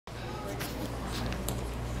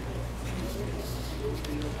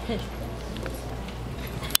We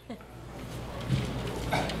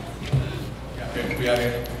out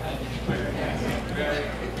here.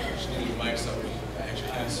 Just need your mic so we actually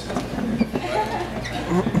can see.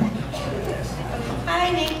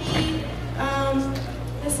 Hi, Nikki.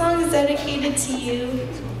 This song is dedicated to you.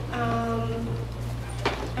 I'm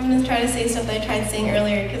gonna try to say stuff that I tried saying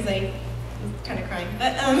earlier because I was kind of crying.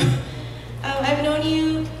 But I've known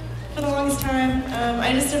you for the longest time.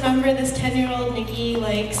 I just remember this 10-year-old Nikki,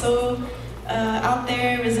 like so out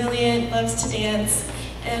there, resilient, loves to dance.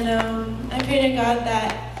 And I pray to God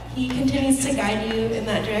that He continues to guide you in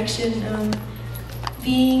that direction,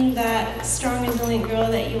 being that strong, resilient girl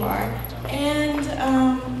that you are. And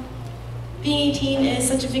being 18 is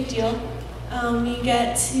such a big deal. You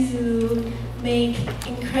get to make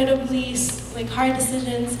incredibly hard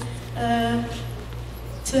decisions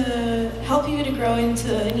to help you to grow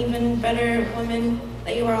into an even better woman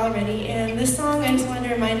that you are already. And this song, I just wanted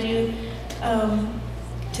to remind you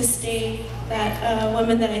to stay that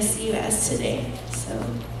woman that I see you as today. So,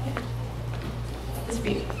 yeah. This is for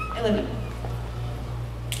you. I love you.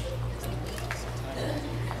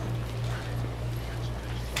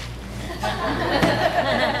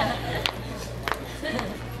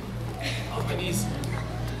 On my knees.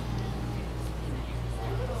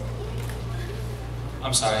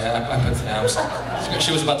 I'm sorry, I put I'm sorry.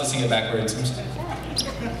 She was about to sing it backwards. I'm sorry.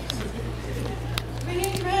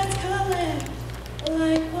 Regrets collect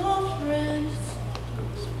like old friends,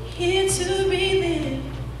 here to relive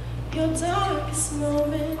your darkest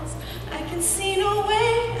moments. I can see no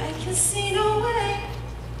way, I can see no way.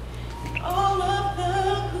 All of the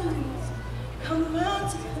clues come out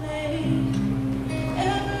to play.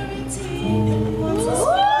 Every demon wants to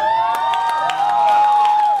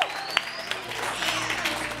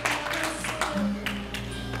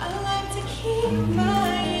I like to keep my